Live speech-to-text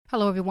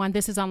Hello, everyone.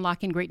 This is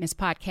Unlocking Greatness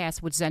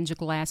Podcast with Zenja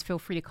Glass. Feel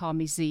free to call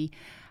me Z.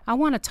 I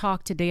want to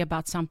talk today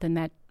about something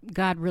that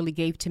God really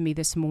gave to me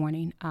this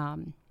morning.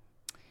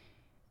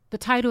 The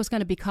title is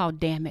going to be called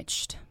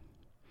Damaged.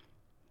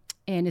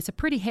 And it's a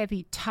pretty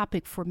heavy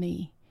topic for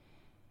me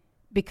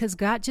because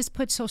God just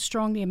put so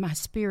strongly in my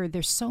spirit.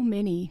 There's so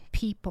many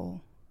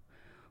people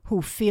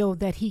who feel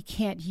that He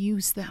can't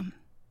use them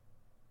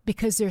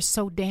because they're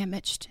so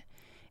damaged.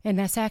 And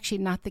that's actually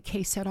not the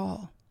case at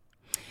all.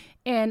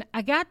 And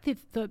I got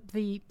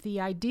the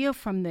idea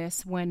from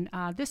this when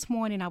this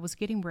morning I was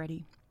getting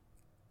ready.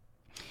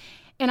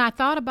 And I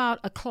thought about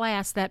a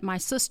class that my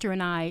sister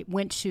and I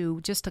went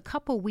to just a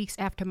couple weeks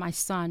after my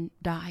son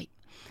died.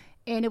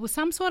 And it was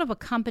some sort of a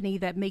company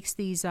that makes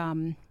these,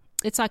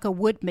 it's like a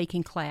wood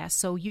making class.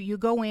 So you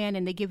go in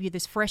and they give you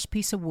this fresh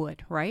piece of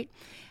wood, right?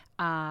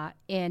 Then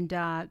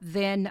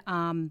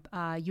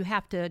you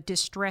have to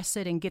distress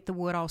it and get the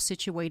wood all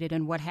situated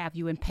and what have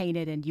you and paint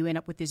it, and you end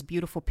up with this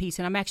beautiful piece.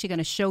 And I'm actually going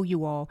to show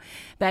you all.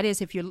 That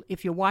is, if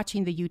you're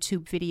watching the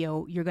YouTube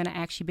video, you're going to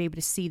actually be able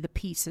to see the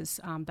pieces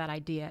that I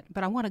did.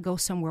 But I want to go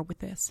somewhere with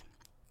this.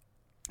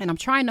 And I'm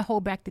trying to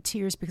hold back the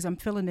tears because I'm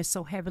feeling this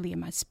so heavily in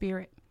my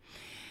spirit.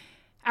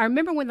 I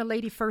remember when the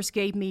lady first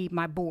gave me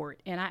my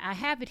board, and I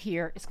have it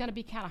here. It's going to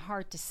be kind of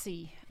hard to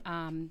see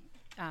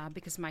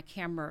because my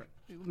camera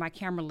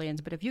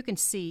lens, but if you can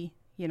see,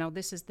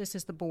 this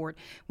is the board.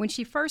 When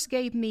she first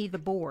gave me the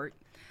board,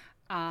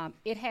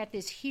 it had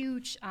this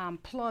huge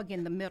plug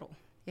in the middle.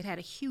 It had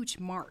a huge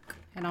mark,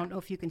 and I don't know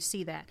if you can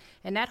see that.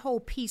 And that whole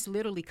piece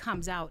literally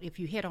comes out if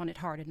you hit on it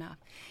hard enough.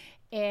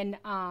 And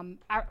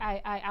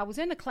I was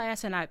in the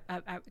class, and I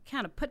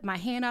kind of put my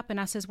hand up, and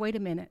I says, "Wait a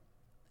minute."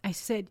 I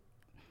said,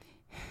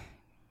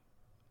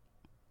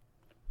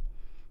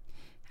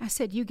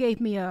 "You gave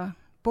me a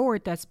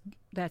board that's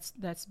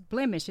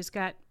blemished. It's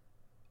got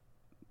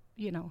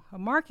a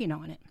marking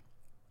on it."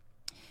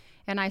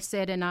 And I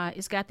said, and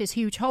it's got this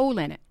huge hole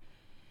in it.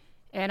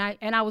 And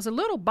I was a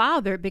little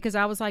bothered because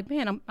I was like,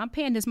 man, I'm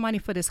paying this money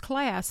for this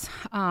class.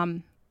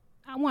 I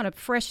want a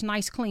fresh,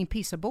 nice, clean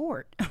piece of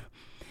board.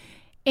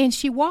 And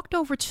she walked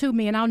over to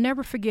me, and I'll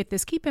never forget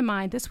this. Keep in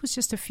mind, this was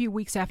just a few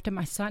weeks after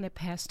my son had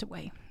passed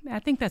away. I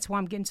think that's why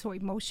I'm getting so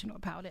emotional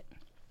about it.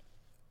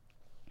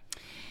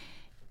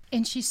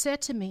 And she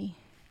said to me,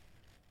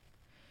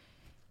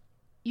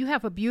 "You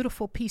have a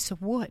beautiful piece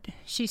of wood."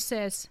 She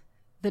says,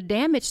 "The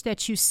damage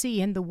that you see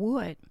in the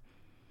wood,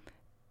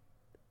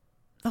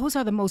 those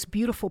are the most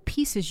beautiful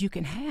pieces you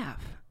can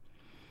have."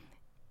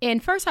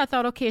 And first I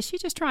thought, okay, is she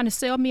just trying to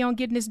sell me on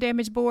getting this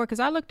damaged board? Because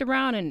I looked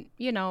around and,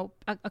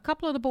 a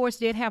couple of the boards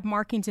did have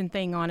markings and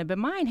thing on it, but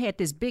mine had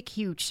this big,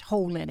 huge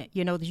hole in it,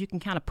 that you can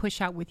kind of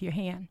push out with your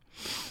hand.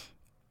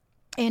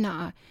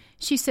 And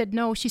she said,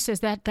 "No," she says,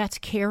 that's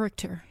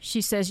character. She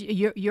says,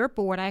 your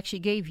board I actually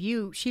gave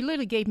you. She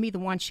literally gave me the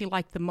one she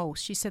liked the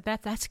most. She said,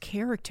 that's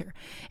character.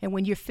 And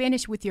when you're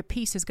finished with your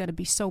piece, it's going to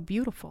be so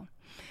beautiful.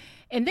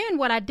 And then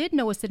what I did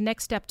know is the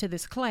next step to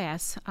this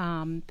class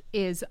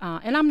is,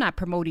 and I'm not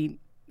promoting,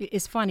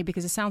 it's funny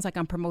because it sounds like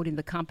I'm promoting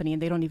the company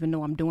and they don't even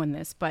know I'm doing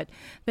this. But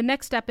the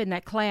next step in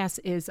that class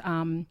is,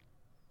 I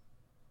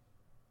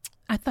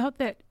thought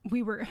that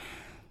we were...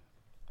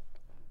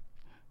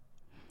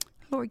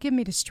 Lord, give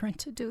me the strength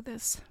to do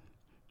this.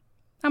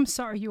 I'm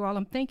sorry, you all.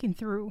 I'm thinking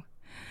through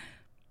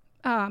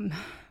how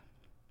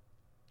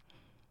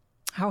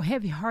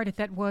heavy-hearted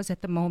that was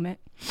at the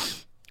moment,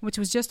 which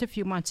was just a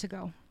few months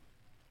ago.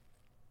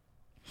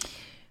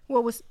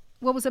 What was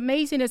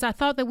amazing is I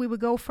thought that we would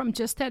go from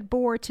just that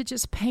board to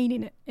just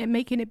painting it and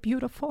making it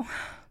beautiful.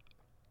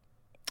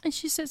 And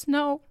she says,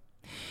 "No.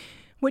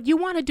 What you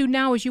want to do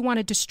now is you want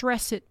to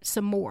distress it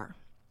some more."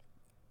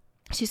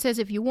 She says,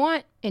 "If you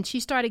want," and she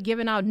started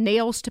giving out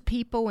nails to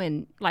people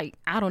and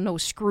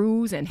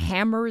screws and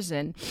hammers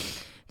and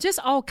just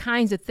all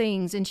kinds of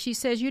things. And she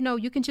says,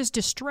 you can just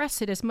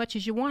distress it as much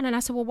as you want. And I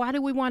said, "Well, why do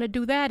we want to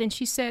do that?" And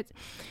she said,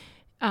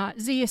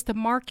 "Z, it's the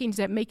markings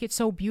that make it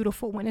so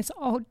beautiful when it's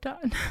all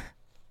done."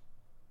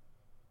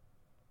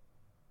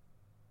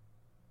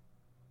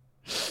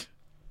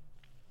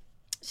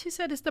 She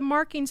said, "It's the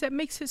markings that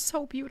makes it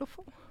so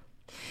beautiful."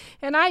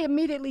 And I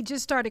immediately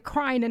just started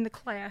crying in the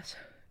class.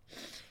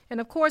 And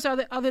of course,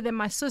 other than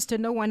my sister,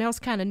 no one else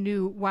kind of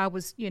knew why I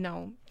was,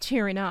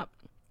 tearing up.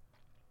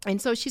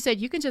 And so she said,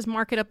 "You can just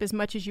mark it up as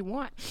much as you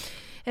want."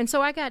 And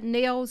so I got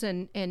nails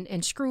and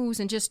screws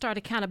and just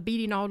started kind of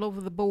beating all over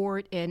the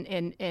board.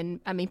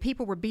 And I mean,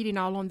 people were beating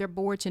all on their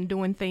boards and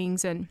doing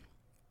things. And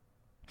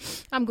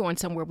I'm going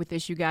somewhere with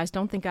this, you guys.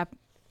 Don't think I've,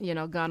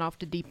 gone off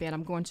the deep end.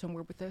 I'm going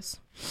somewhere with this.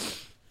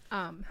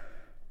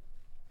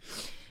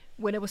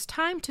 When it was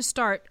time to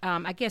start,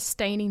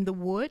 staining the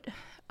wood,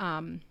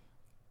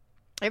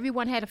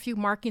 Everyone had a few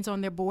markings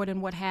on their board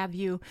and what have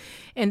you.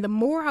 And the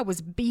more I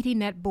was beating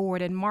that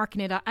board and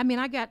marking it up, I mean,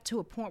 I got to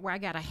a point where I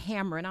got a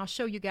hammer, and I'll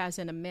show you guys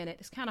in a minute.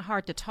 It's kind of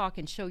hard to talk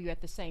and show you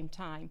at the same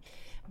time.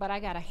 But I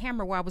got a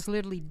hammer where I was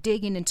literally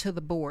digging into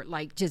the board,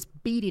 like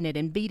just beating it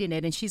and beating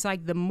it. And she's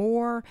like, the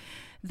more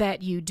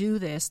that you do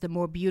this, the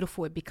more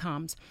beautiful it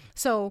becomes.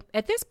 So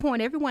at this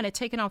point, everyone had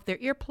taken off their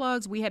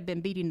earplugs. We had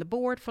been beating the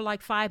board for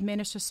like 5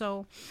 minutes or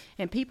so.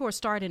 And people are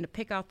starting to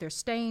pick out their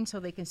stain so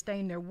they can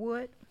stain their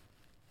wood.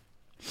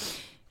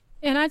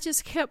 And I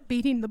just kept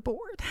beating the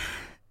board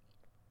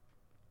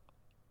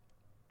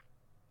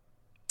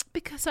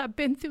because I've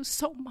been through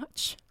so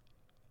much.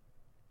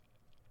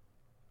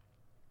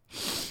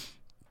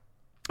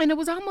 And it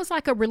was almost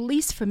like a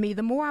release for me.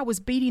 The more I was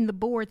beating the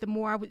board, the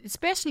more I was,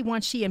 especially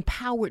once she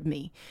empowered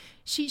me.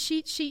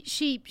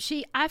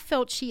 I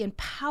felt she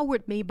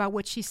empowered me by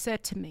what she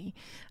said to me,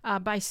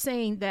 by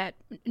saying that,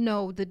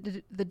 no,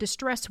 the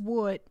distressed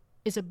wood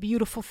is a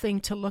beautiful thing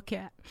to look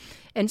at.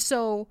 And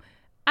so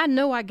I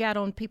know I got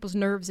on people's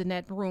nerves in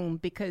that room,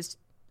 because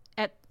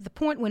at the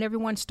point when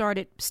everyone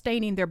started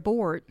staining their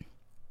board,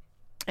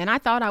 and I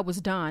thought I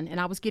was done, and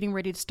I was getting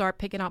ready to start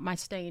picking out my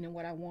stain and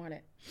what I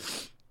wanted,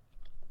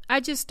 I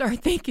just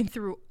started thinking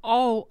through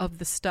all of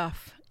the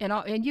stuff.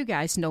 And you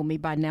guys know me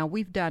by now.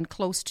 We've done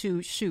close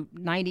to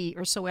 90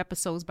 or so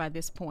episodes by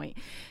this point.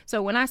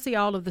 So when I see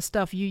all of the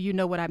stuff, you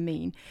know what I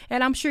mean.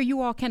 And I'm sure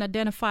you all can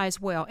identify as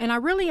well. And I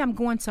really am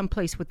going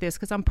someplace with this,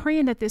 because I'm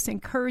praying that this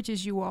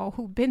encourages you all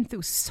who've been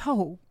through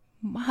so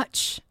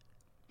much.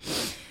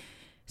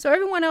 So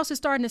everyone else is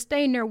starting to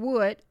stain their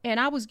wood, and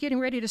I was getting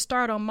ready to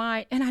start on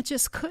mine, and I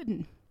just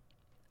couldn't.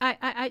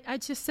 I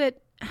just said,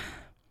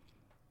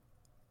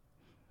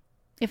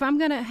 if I'm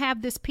going to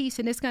have this piece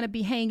and it's going to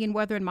be hanging,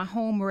 whether in my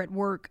home or at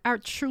work, I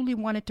truly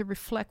want it to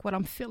reflect what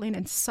I'm feeling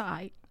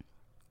inside.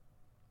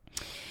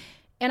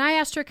 And I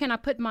asked her, can I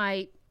put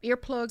my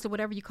earplugs or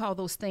whatever you call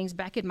those things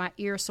back in my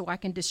ear so I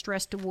can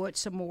distress the wood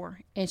some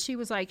more? And she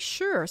was like,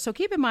 sure. So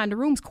keep in mind, the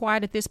room's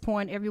quiet at this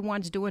point.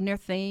 Everyone's doing their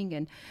thing.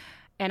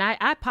 And I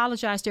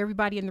apologized to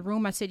everybody in the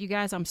room. I said, you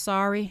guys, I'm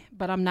sorry,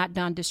 but I'm not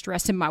done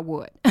distressing my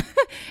wood.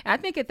 I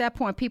think at that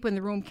point, people in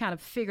the room kind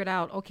of figured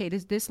out, okay,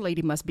 this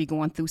lady must be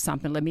going through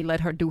something.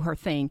 Let her do her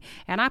thing.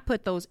 And I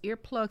put those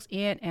earplugs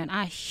in, and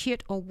I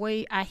hit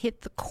away. I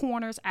hit the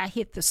corners. I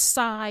hit the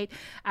side.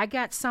 I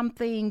got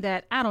something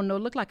that, I don't know,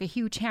 looked like a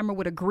huge hammer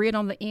with a grid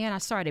on the end. I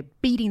started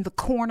beating the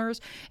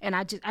corners, and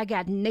I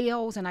got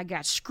nails, and I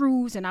got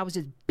screws, and I was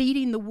just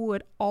beating the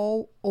wood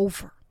all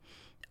over.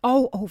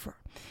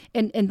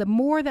 And the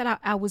more that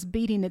I was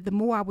beating it, the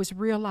more I was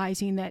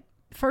realizing that,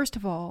 first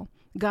of all,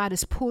 God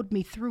has pulled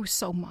me through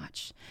so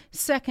much.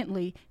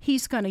 Secondly,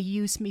 he's going to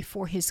use me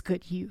for his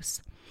good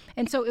use.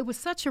 And so it was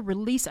such a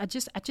release. I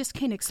just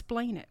can't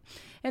explain it.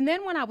 And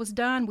then when I was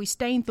done, we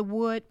stained the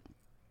wood.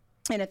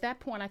 And at that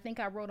point, I think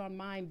I wrote on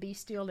mine, be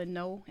still and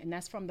know. And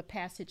that's from the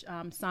passage,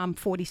 Psalm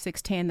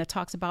 46:10, that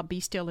talks about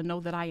be still and know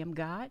that I am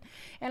God.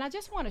 And I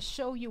just want to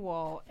show you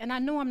all, and I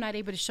know I'm not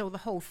able to show the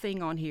whole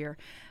thing on here,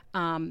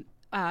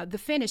 the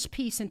finished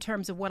piece in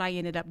terms of what I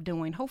ended up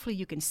doing. Hopefully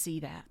you can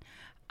see that.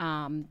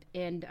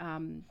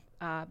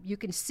 You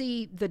can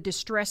see the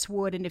distress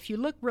wood. And if you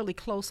look really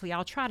closely,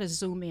 I'll try to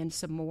zoom in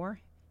some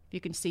more.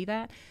 You can see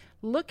that.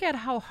 Look at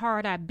how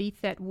hard I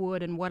beat that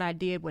wood and what I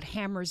did with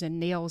hammers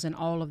and nails and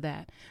all of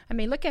that. I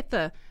mean, look at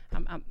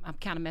I'm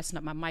kind of messing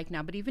up my mic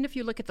now, but even if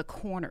you look at the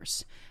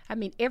corners, I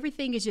mean,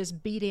 everything is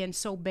just beat in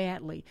so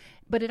badly,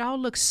 but it all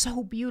looks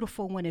so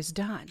beautiful when it's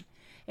done.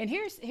 And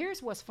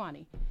here's what's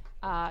funny.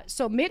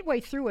 So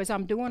midway through, as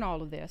I'm doing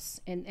all of this,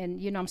 and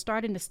I'm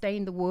starting to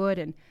stain the wood,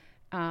 and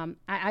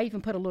I even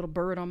put a little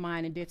bird on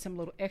mine and did some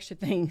little extra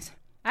things.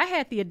 I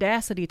had the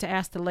audacity to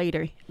ask the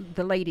lady,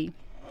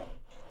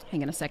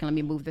 hang on a second, let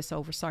me move this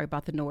over. Sorry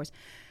about the noise.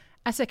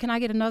 I said, can I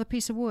get another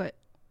piece of wood?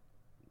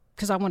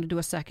 Because I want to do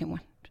a second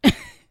one.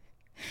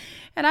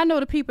 And I know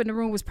the people in the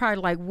room was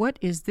probably like, what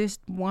is this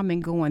woman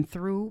going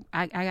through?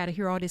 I got to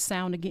hear all this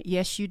sound again.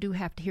 Yes, you do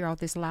have to hear all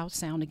this loud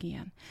sound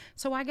again.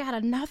 So I got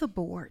another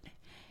board,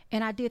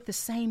 and I did the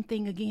same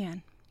thing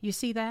again. You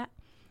see that?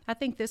 I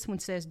think this one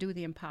says do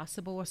the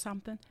impossible or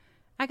something.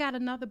 I got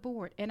another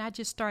board, and I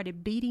just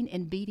started beating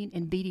and beating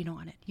and beating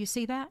on it. You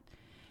see that?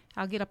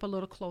 I'll get up a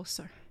little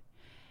closer.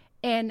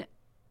 And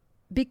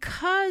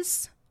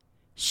because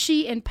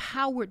she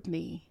empowered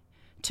me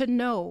to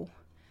know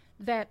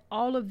that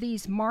all of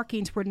these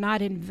markings were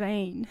not in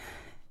vain,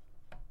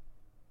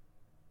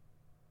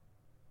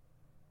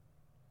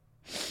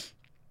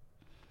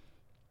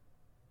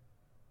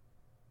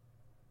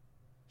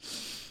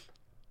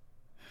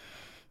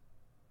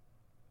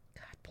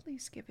 God,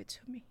 please give it to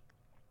me.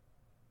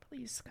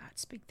 Please, God,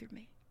 speak through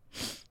me.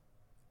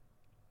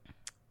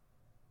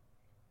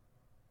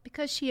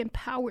 Because she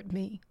empowered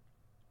me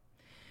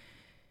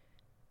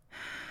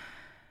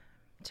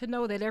to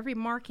know that every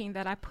marking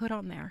that I put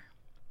on there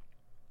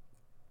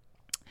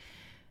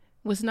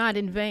was not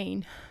in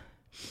vain.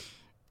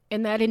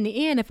 And that in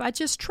the end, if I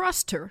just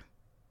trust her,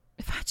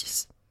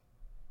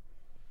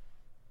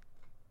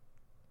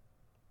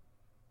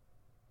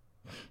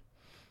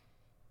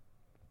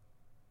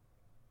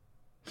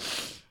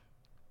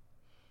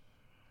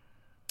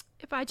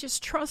 if I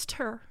just trust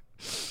her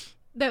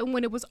that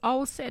when it was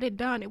all said and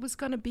done, it was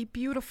going to be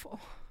beautiful.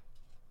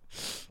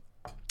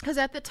 Because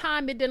at the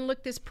time, it didn't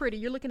look this pretty.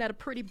 You're looking at a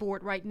pretty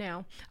board right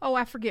now. Oh,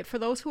 I forget. For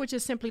those who are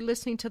just simply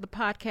listening to the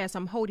podcast,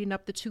 I'm holding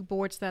up the 2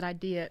 boards that I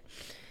did.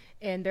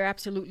 And they're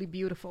absolutely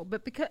beautiful.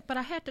 But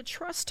I had to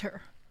trust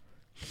her.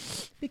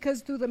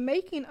 Because through the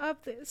making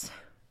of this,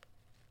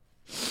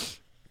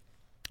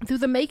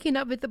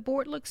 the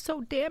board looked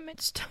so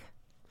damaged.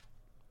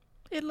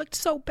 It looked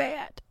so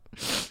bad.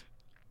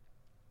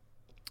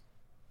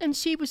 And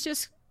she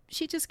just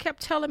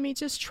kept telling me,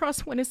 just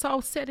trust when it's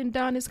all said and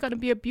done, it's going to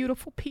be a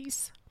beautiful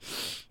piece.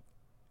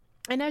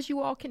 And as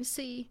you all can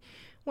see,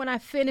 when I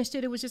finished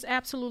it, it was just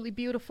absolutely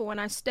beautiful.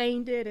 And I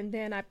stained it, and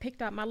then I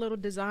picked out my little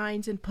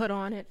designs and put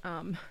on it.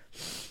 I'm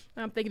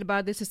thinking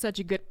about this is such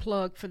a good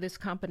plug for this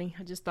company.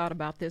 I just thought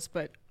about this,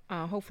 but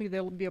hopefully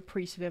they'll be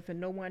appreciative.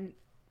 And no one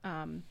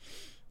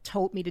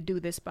told me to do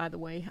this, by the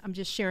way. I'm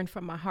just sharing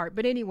from my heart.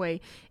 But anyway,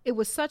 it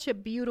was such a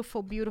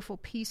beautiful, beautiful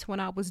piece when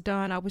I was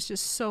done. I was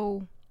just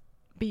so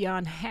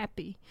beyond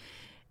happy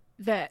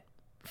that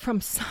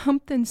from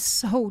something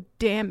so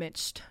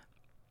damaged,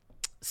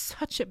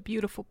 such a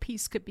beautiful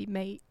piece could be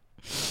made.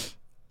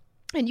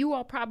 And you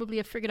all probably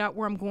have figured out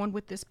where I'm going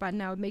with this by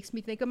now. It makes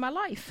me think of my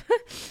life.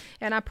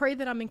 And I pray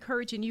that I'm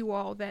encouraging you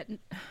all that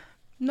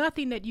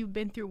nothing that you've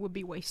been through will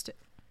be wasted.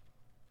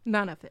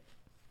 None of it.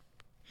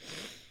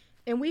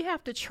 And we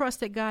have to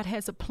trust that God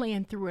has a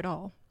plan through it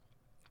all.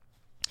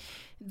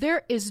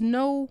 There is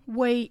no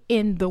way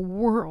in the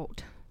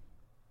world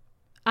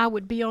I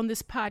would be on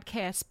this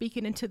podcast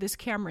speaking into this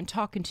camera and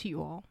talking to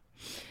you all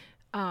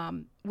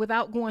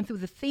without going through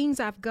the things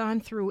I've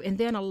gone through and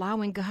then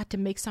allowing God to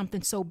make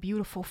something so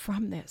beautiful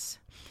from this.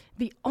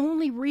 The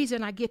only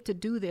reason I get to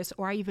do this,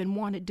 or I even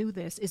want to do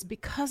this, is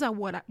because of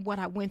what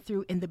I went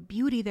through and the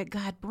beauty that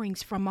God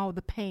brings from all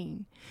the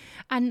pain.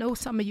 I know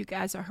some of you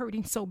guys are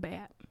hurting so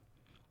bad.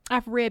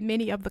 I've read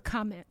many of the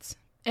comments.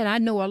 And I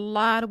know a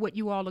lot of what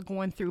you all are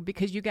going through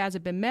because you guys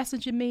have been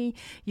messaging me.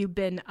 You've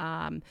been,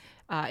 and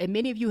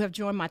many of you have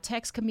joined my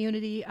text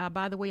community.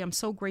 By the way, I'm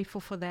so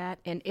grateful for that.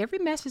 And every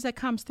message that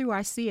comes through,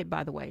 I see it,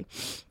 by the way.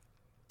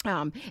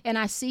 And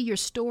I see your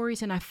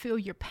stories and I feel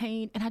your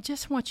pain. And I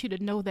just want you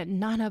to know that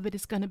none of it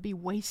is going to be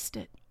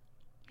wasted.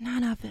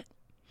 None of it.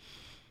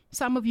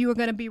 Some of you are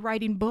going to be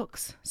writing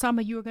books. Some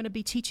of you are going to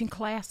be teaching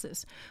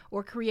classes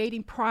or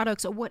creating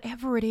products or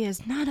whatever it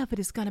is. None of it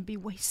is going to be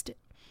wasted.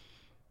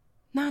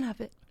 None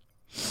of it.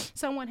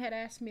 Someone had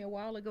asked me a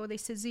while ago, they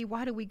said, Z,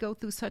 why do we go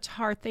through such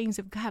hard things?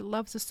 If God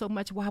loves us so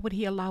much, why would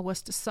he allow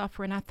us to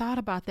suffer? And I thought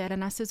about that.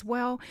 And I says,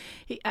 well,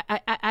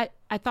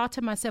 I thought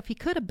to myself, he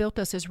could have built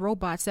us as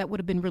robots. That would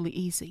have been really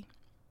easy.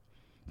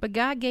 But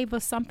God gave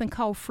us something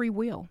called free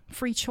will,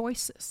 free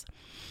choices.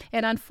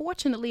 And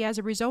unfortunately, as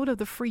a result of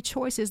the free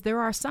choices, there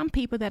are some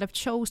people that have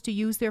chose to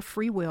use their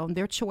free will and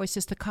their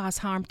choices to cause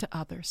harm to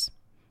others.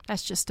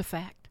 That's just a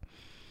fact.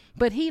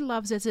 But he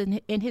loves us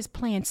and his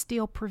plan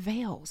still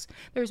prevails.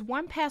 There's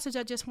one passage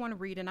I just want to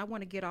read, and I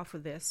want to get off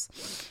of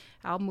this.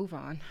 I'll move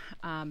on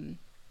and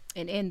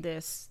end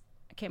this.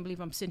 I can't believe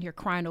I'm sitting here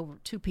crying over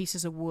 2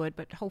 pieces of wood,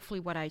 but hopefully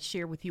what I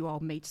share with you all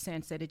made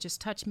sense, that it just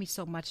touched me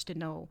so much to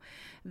know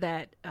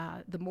that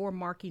the more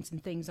markings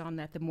and things on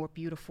that, the more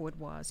beautiful it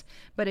was.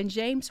 But in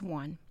James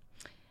 1,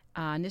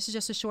 and this is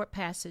just a short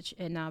passage,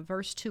 in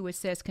verse 2, it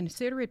says,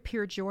 "Consider it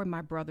pure joy,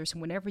 my brothers,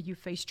 whenever you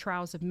face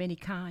trials of many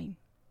kinds.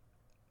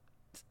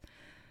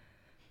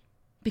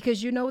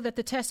 Because you know that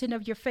the testing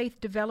of your faith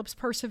develops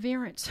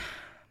perseverance.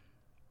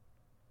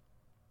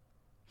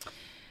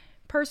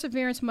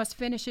 Perseverance must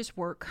finish its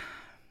work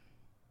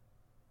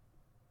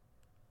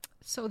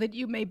so that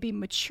you may be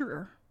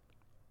mature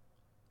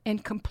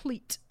and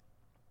complete,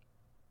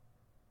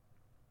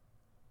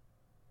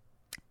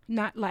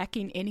 not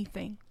lacking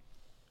anything."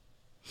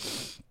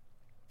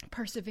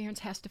 Perseverance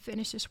has to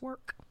finish its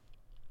work.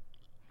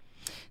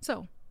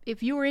 So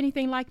if you are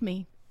anything like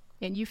me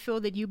and you feel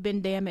that you've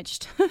been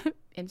damaged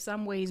in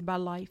some ways by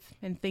life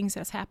and things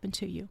that's happened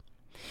to you,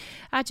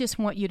 I just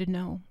want you to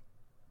know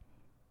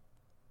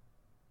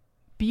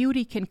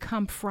beauty can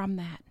come from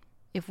that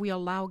if we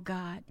allow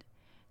God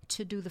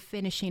to do the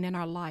finishing in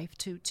our life,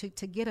 to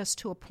get us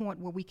to a point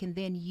where we can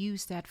then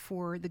use that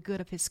for the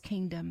good of his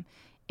kingdom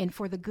and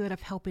for the good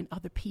of helping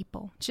other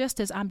people, just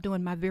as I'm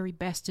doing my very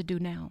best to do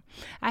now.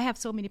 I have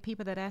so many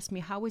people that ask me,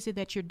 how is it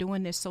that you're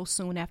doing this so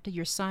soon after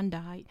your son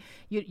died?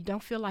 You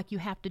don't feel like you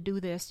have to do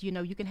this. You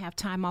know, you can have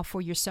time off for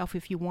yourself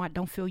if you want.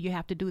 Don't feel you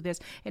have to do this.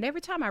 And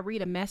every time I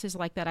read a message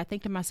like that, I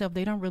think to myself,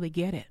 they don't really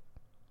get it.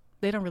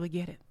 They don't really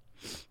get it.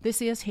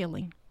 This is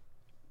healing.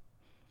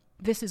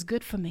 This is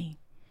good for me.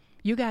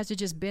 You guys are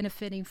just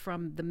benefiting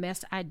from the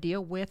mess I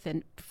deal with,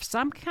 and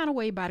some kind of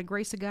way, by the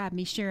grace of God,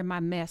 me sharing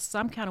my mess,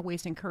 some kind of way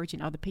is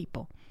encouraging other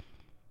people.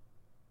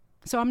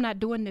 So I'm not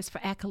doing this for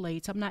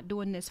accolades. I'm not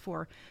doing this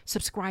for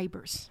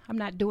subscribers. I'm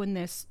not doing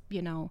this,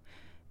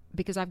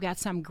 because I've got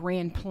some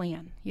grand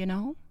plan,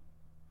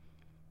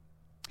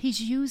 He's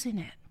using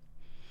it.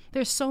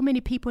 There's so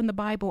many people in the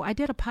Bible. I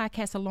did a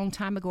podcast a long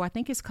time ago. I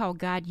think it's called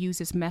God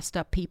Uses Messed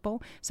Up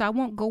People. So I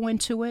won't go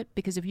into it,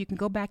 because if you can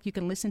go back, you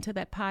can listen to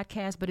that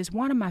podcast. But it's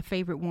one of my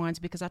favorite ones,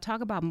 because I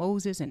talk about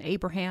Moses and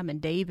Abraham and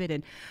David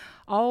and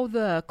all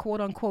the quote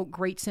unquote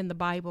greats in the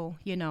Bible,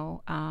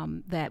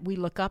 that we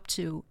look up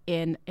to.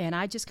 And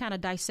I just kind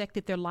of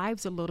dissected their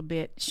lives a little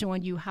bit,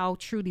 showing you how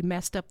truly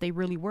messed up they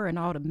really were and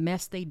all the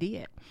mess they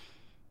did.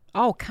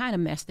 All kind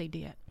of mess they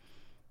did.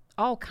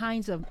 All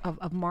kinds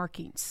of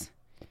markings.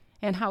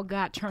 And how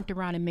God turned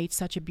around and made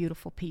such a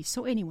beautiful piece.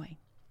 So anyway,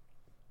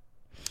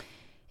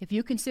 if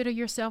you consider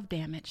yourself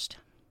damaged,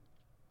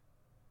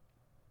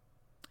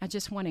 I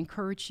just want to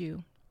encourage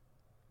you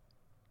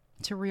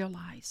to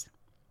realize,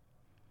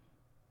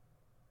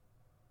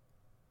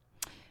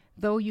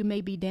 though you may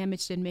be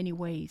damaged in many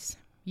ways,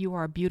 you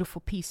are a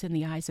beautiful piece in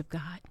the eyes of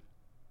God.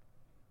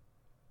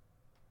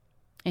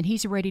 And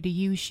He's ready to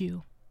use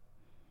you.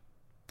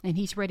 And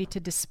He's ready to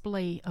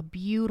display a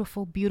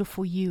beautiful,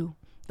 beautiful you,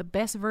 the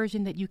best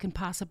version that you can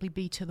possibly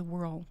be to the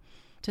world,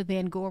 to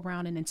then go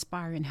around and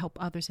inspire and help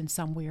others in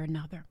some way or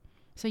another.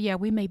 So yeah,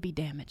 we may be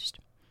damaged.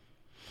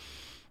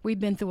 We've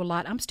been through a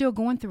lot. I'm still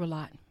going through a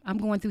lot. I'm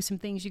going through some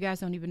things you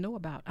guys don't even know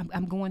about.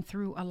 I'm going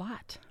through a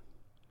lot.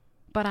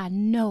 But I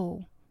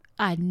know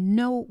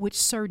with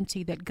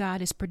certainty that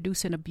God is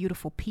producing a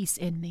beautiful piece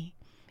in me.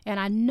 And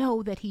I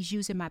know that He's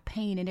using my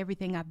pain and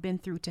everything I've been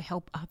through to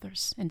help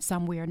others in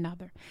some way or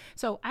another.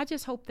 So I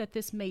just hope that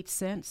this made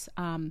sense.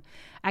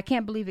 I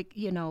can't believe it,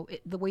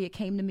 the way it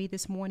came to me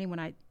this morning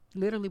when I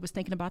literally was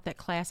thinking about that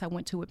class I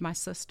went to with my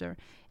sister.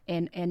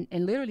 And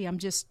literally I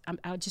just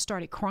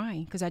started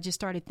crying, because I just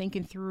started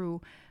thinking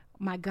through,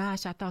 my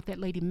gosh, I thought that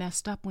lady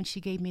messed up when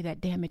she gave me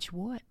that damaged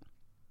wood.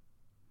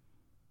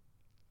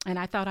 And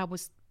I thought I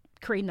was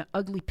creating an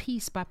ugly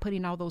piece by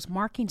putting all those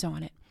markings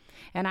on it.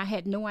 And I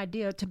had no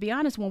idea. To be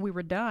honest, when we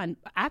were done,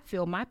 I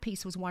feel my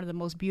piece was one of the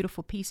most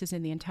beautiful pieces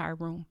in the entire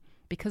room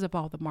because of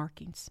all the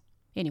markings.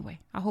 Anyway,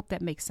 I hope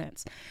that makes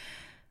sense.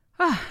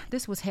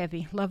 This was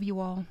heavy. Love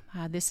you all.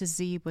 This is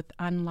Z with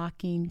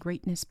Unlocking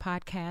Greatness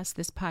Podcast.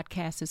 This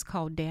podcast is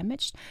called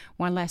Damaged.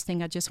 One last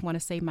thing I just want to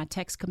say, my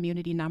text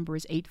community number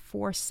is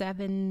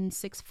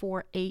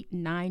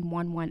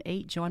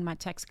 847-648-9118. Join my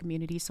text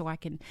community so I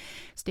can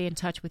stay in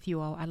touch with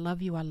you all. I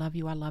love you. I love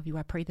you. I love you.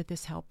 I pray that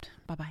this helped.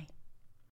 Bye-bye.